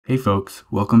Hey folks,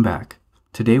 welcome back.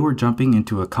 Today we're jumping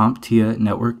into a CompTIA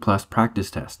Network+ practice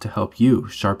test to help you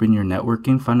sharpen your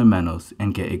networking fundamentals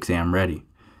and get exam ready.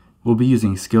 We'll be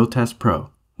using Skill Test Pro,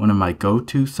 one of my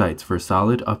go-to sites for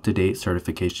solid up-to-date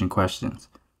certification questions.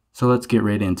 So let's get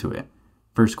right into it.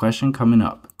 First question coming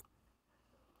up.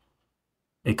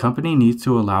 A company needs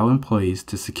to allow employees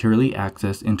to securely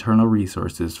access internal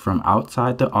resources from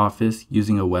outside the office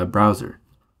using a web browser.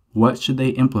 What should they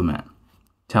implement?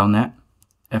 Telnet,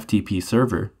 FTP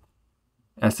server,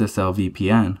 SSL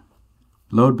VPN,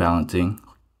 load balancing,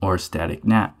 or static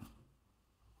NAT?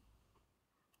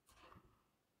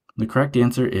 The correct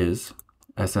answer is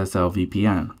SSL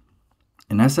VPN.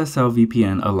 An SSL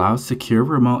VPN allows secure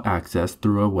remote access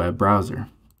through a web browser.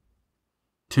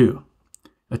 2.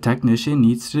 A technician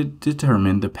needs to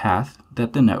determine the path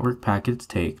that the network packets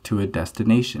take to a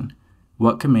destination.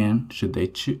 What command should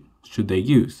they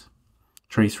use?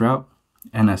 Traceroute,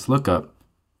 NSLOOKUP,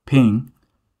 ping,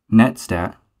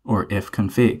 netstat, or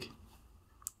ifconfig?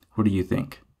 What do you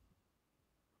think?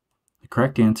 The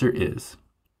correct answer is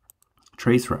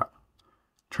traceroute.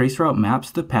 Traceroute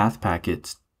maps the path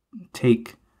packets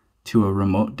take to a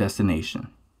remote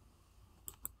destination.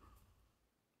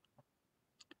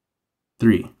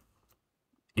 3.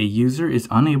 A user is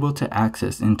unable to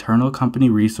access internal company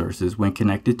resources when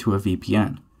connected to a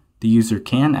VPN. The user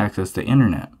can access the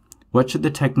internet. What should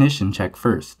the technician check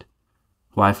first?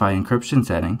 Wi-Fi encryption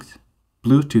settings,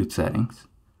 Bluetooth settings,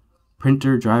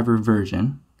 printer driver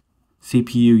version,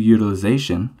 CPU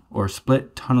utilization, or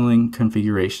split tunneling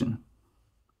configuration?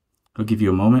 I'll give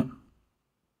you a moment.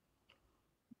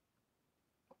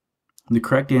 The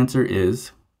correct answer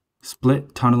is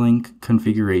split tunneling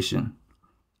configuration.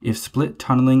 If split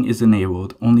tunneling is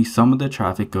enabled, only some of the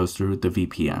traffic goes through the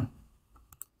VPN.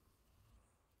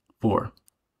 4.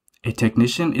 A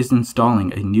technician is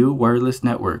installing a new wireless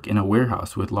network in a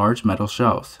warehouse with large metal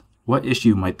shelves. What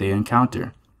issue might they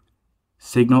encounter?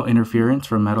 Signal interference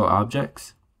from metal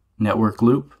objects, network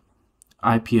loop,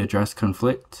 IP address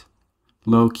conflict,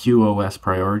 low QoS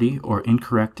priority, or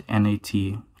incorrect NAT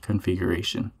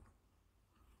configuration?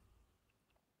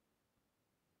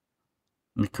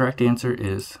 The correct answer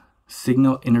is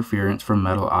signal interference from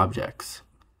metal objects.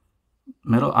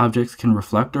 Metal objects can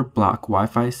reflect or block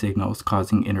Wi-Fi signals,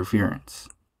 causing interference.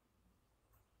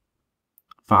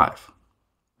 5.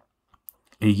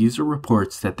 A user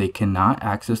reports that they cannot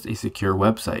access a secure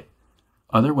website.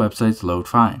 Other websites load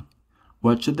fine.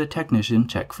 What should the technician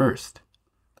check first?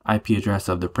 IP address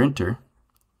of the printer,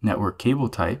 network cable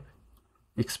type,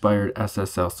 expired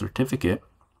SSL certificate,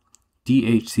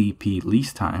 DHCP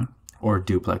lease time, or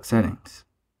duplex settings?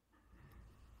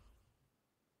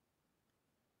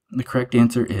 The correct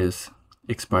answer is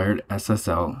expired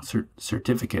SSL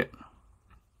certificate.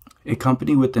 A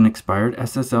company with an expired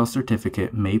SSL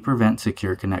certificate may prevent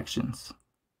secure connections.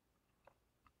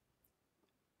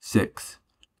 6.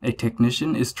 A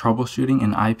technician is troubleshooting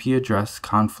an IP address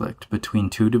conflict between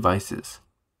two devices.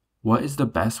 What is the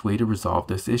best way to resolve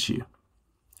this issue?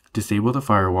 Disable the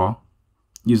firewall,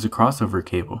 use a crossover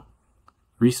cable,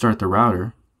 restart the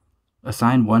router,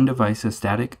 assign one device a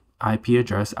static IP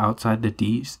address outside the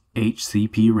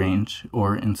DHCP range,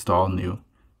 or install new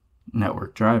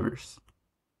network drivers.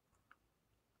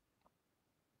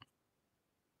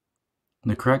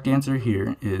 The correct answer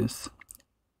here is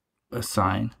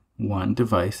assign one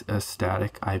device a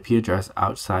static IP address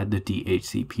outside the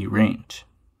DHCP range.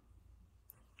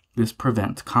 This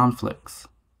prevents conflicts.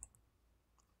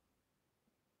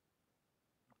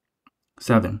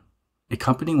 7. A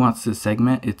company wants to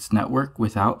segment its network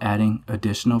without adding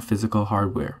additional physical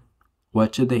hardware.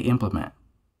 What should they implement?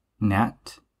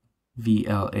 NAT,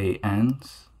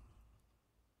 VLANs,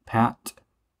 PAT,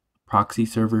 proxy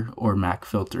server, or MAC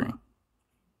filtering?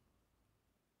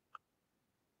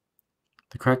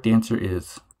 The correct answer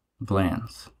is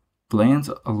VLANs. VLANs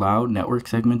allow network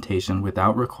segmentation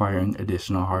without requiring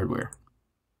additional hardware.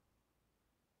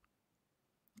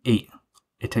 8.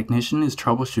 A technician is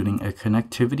troubleshooting a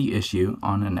connectivity issue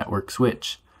on a network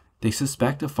switch. They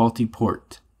suspect a faulty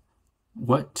port.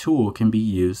 What tool can be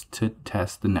used to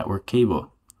test the network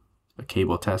cable? A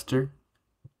cable tester,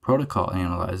 protocol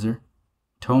analyzer,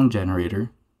 tone generator,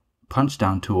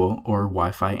 punchdown tool, or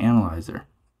Wi-Fi analyzer?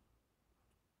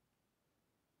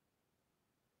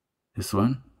 This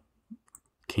one,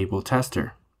 cable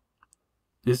tester.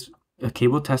 A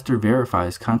cable tester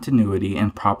verifies continuity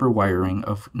and proper wiring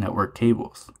of network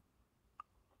cables.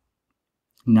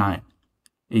 9.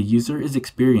 A user is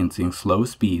experiencing slow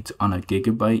speeds on a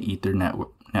gigabit Ethernet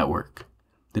network.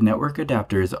 The network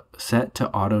adapter is set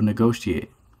to auto-negotiate.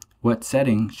 What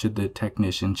setting should the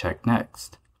technician check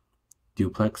next?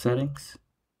 Duplex settings,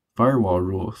 firewall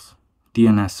rules,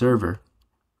 DNS server,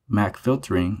 MAC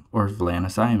filtering, or VLAN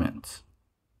assignments?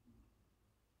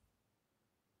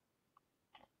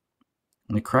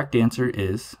 And the correct answer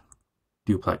is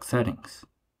duplex settings.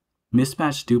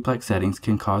 Mismatched duplex settings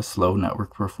can cause slow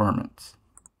network performance.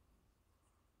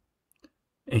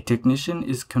 A technician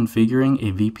is configuring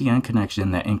a VPN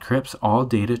connection that encrypts all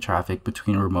data traffic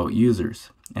between remote users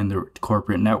and the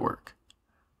corporate network.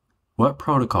 What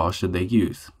protocol should they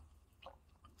use?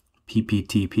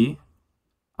 PPTP,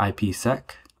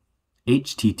 IPsec,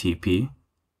 HTTP,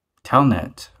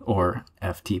 Telnet, or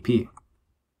FTP?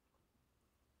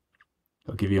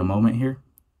 I'll give you a moment here.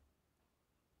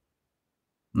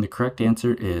 And the correct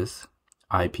answer is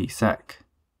IPsec.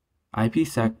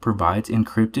 IPsec provides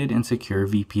encrypted and secure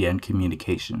VPN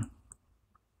communication.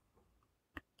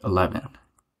 11.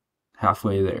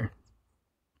 Halfway there.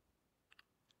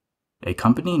 A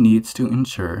company needs to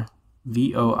ensure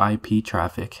VoIP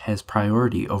traffic has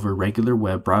priority over regular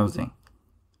web browsing.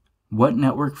 What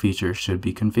network features should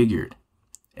be configured?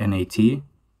 NAT,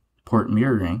 port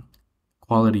mirroring,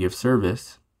 quality of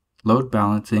service, load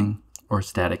balancing, or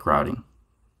static routing?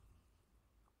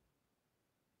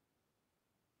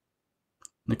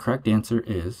 The correct answer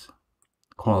is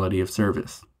quality of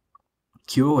service.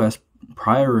 QoS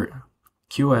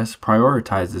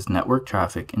prioritizes network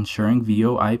traffic, ensuring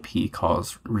VoIP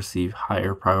calls receive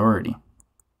higher priority.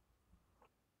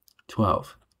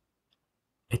 12.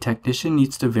 A technician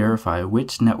needs to verify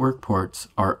which network ports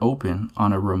are open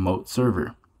on a remote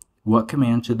server. What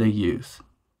command should they use?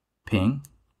 Ping,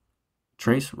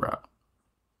 traceroute,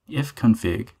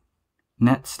 ifconfig,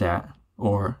 netstat,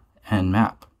 or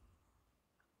nmap?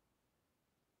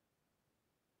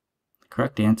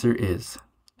 Correct answer is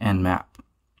nmap.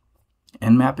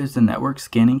 nmap is the network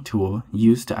scanning tool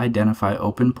used to identify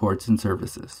open ports and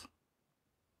services.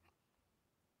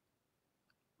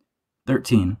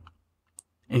 13.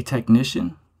 A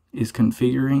technician is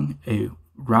configuring a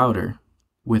router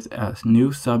with a new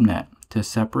subnet to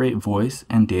separate voice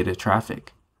and data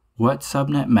traffic. What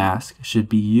subnet mask should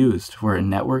be used for a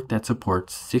network that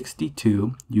supports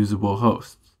 62 usable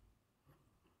hosts?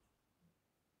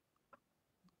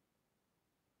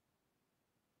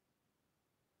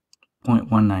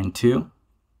 .192,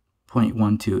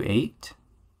 .128,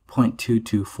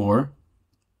 .224,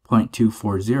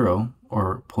 .240,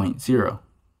 or .0?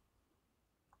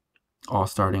 All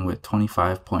starting with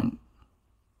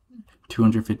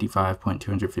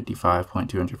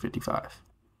 25.255.255.255.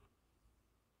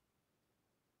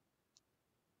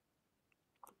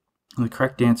 The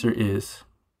correct answer is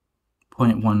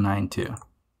 .192.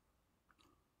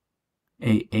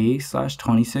 A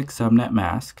A/26 subnet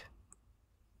mask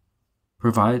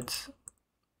provides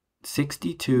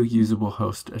 62 usable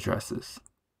host addresses.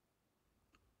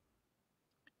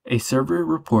 A server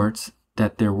reports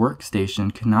that their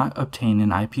workstation cannot obtain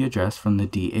an IP address from the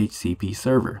DHCP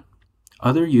server.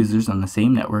 Other users on the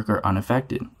same network are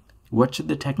unaffected. What should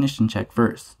the technician check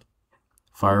first?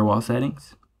 Firewall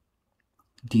settings,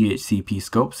 DHCP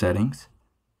scope settings,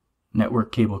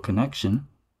 network cable connection,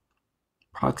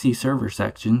 proxy server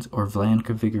sections, or VLAN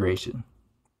configuration?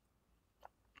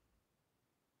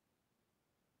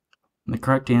 The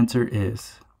correct answer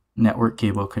is network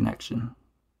cable connection.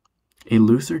 A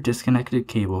loose or disconnected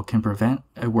cable can prevent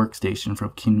a workstation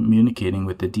from communicating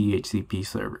with the DHCP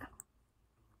server.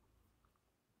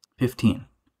 15.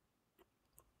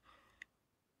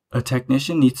 A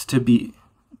technician needs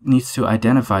to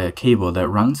identify a cable that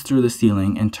runs through the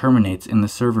ceiling and terminates in the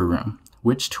server room.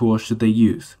 Which tool should they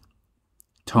use?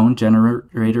 Tone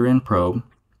generator and probe,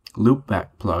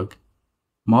 loopback plug,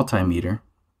 multimeter,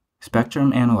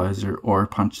 spectrum analyzer, or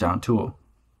punch-down tool?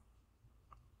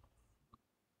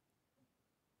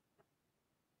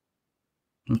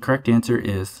 The correct answer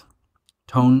is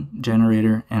tone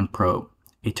generator and probe.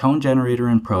 A tone generator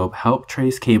and probe help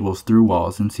trace cables through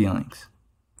walls and ceilings.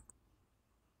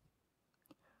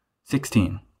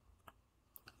 16.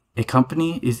 A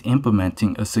company is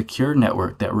implementing a secure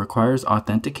network that requires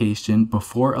authentication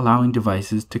before allowing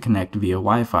devices to connect via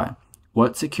Wi-Fi.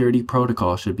 What security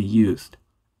protocol should be used?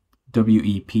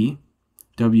 WEP,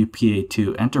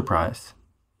 WPA2 Enterprise,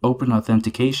 Open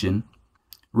Authentication,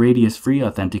 Radius-Free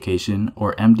Authentication,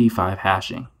 or MD5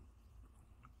 hashing?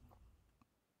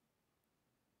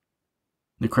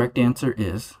 The correct answer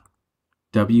is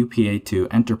WPA2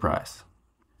 Enterprise.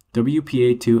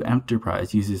 WPA2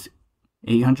 Enterprise uses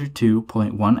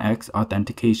 802.1x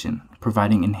authentication,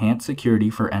 providing enhanced security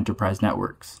for enterprise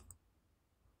networks.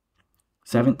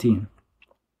 17.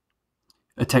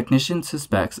 A technician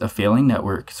suspects a failing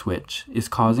network switch is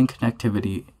causing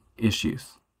connectivity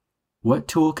issues. What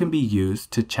tool can be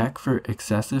used to check for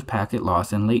excessive packet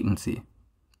loss and latency?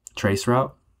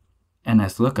 Traceroute,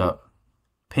 NSLookup,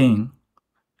 ping,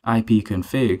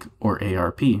 ipconfig, or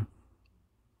ARP?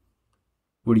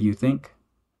 What do you think?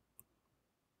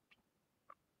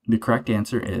 The correct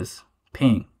answer is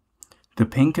ping. The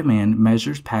ping command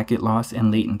measures packet loss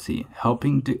and latency,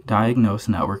 helping diagnose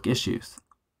network issues.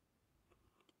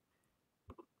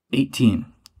 18.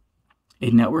 A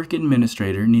network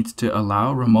administrator needs to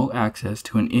allow remote access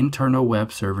to an internal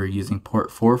web server using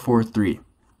port 443.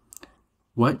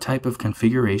 What type of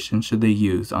configuration should they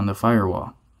use on the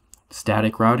firewall?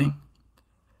 Static routing,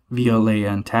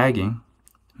 VLAN tagging,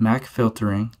 MAC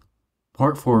filtering,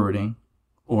 port forwarding,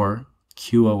 or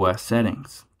QoS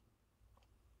settings?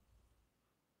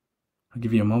 I'll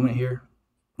give you a moment here.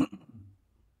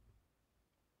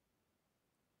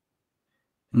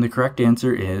 And the correct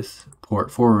answer is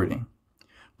port forwarding.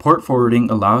 Port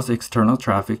forwarding allows external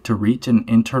traffic to reach an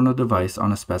internal device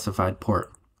on a specified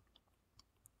port.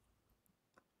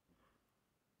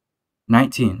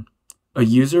 19. A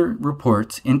user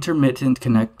reports intermittent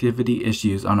connectivity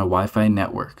issues on a Wi-Fi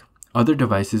network. Other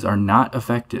devices are not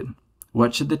affected.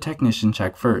 What should the technician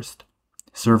check first?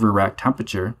 Server rack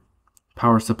temperature,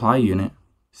 power supply unit,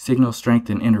 signal strength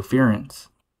and interference,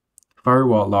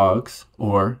 firewall logs,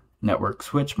 or network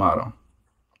switch model?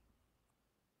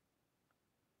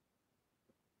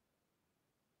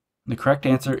 The correct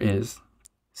answer is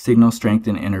signal strength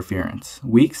and interference.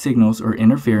 Weak signals or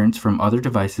interference from other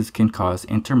devices can cause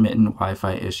intermittent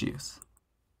Wi-Fi issues.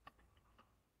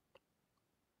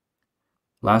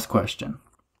 Last question.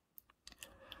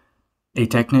 A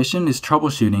technician is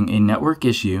troubleshooting a network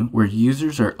issue where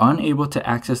users are unable to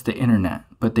access the internet,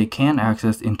 but they can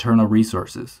access internal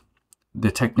resources.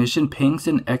 The technician pings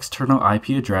an external IP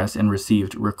address and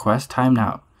received request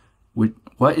timeout.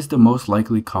 What is the most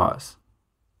likely cause?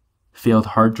 Failed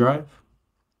hard drive,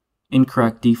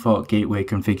 incorrect default gateway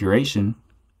configuration,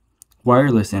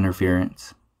 wireless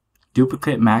interference,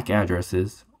 duplicate MAC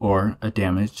addresses, or a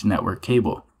damaged network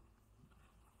cable?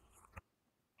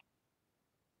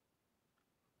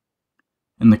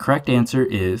 And the correct answer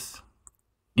is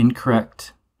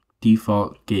incorrect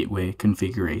default gateway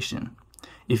configuration.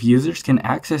 If users can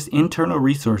access internal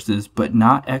resources but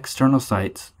not external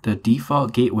sites, the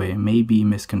default gateway may be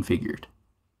misconfigured.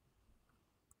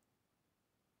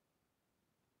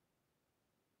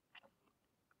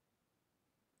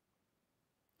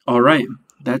 Alright,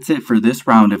 that's it for this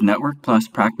round of Network Plus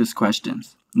practice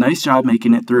questions. Nice job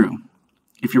making it through.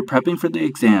 If you're prepping for the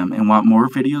exam and want more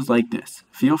videos like this,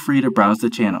 feel free to browse the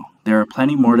channel. There are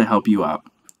plenty more to help you out.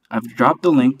 I've dropped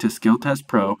the link to Skill Test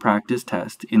Pro Practice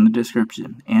Test in the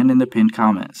description and in the pinned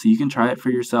comment so you can try it for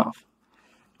yourself.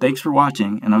 Thanks for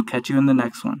watching, and I'll catch you in the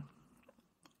next one.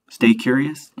 Stay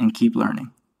curious and keep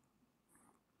learning.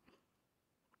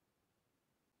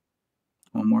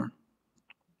 One more.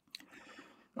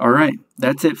 Alright,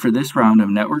 that's it for this round of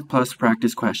Network Plus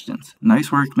practice questions.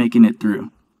 Nice work making it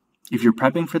through. If you're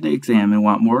prepping for the exam and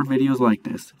want more videos like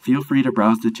this, feel free to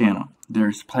browse the channel.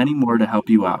 There's plenty more to help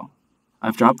you out.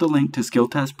 I've dropped the link to Skill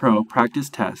Test Pro Practice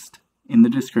Test in the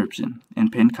description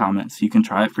and pinned comment so you can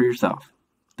try it for yourself.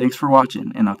 Thanks for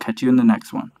watching, and I'll catch you in the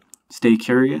next one. Stay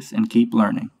curious and keep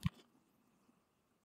learning.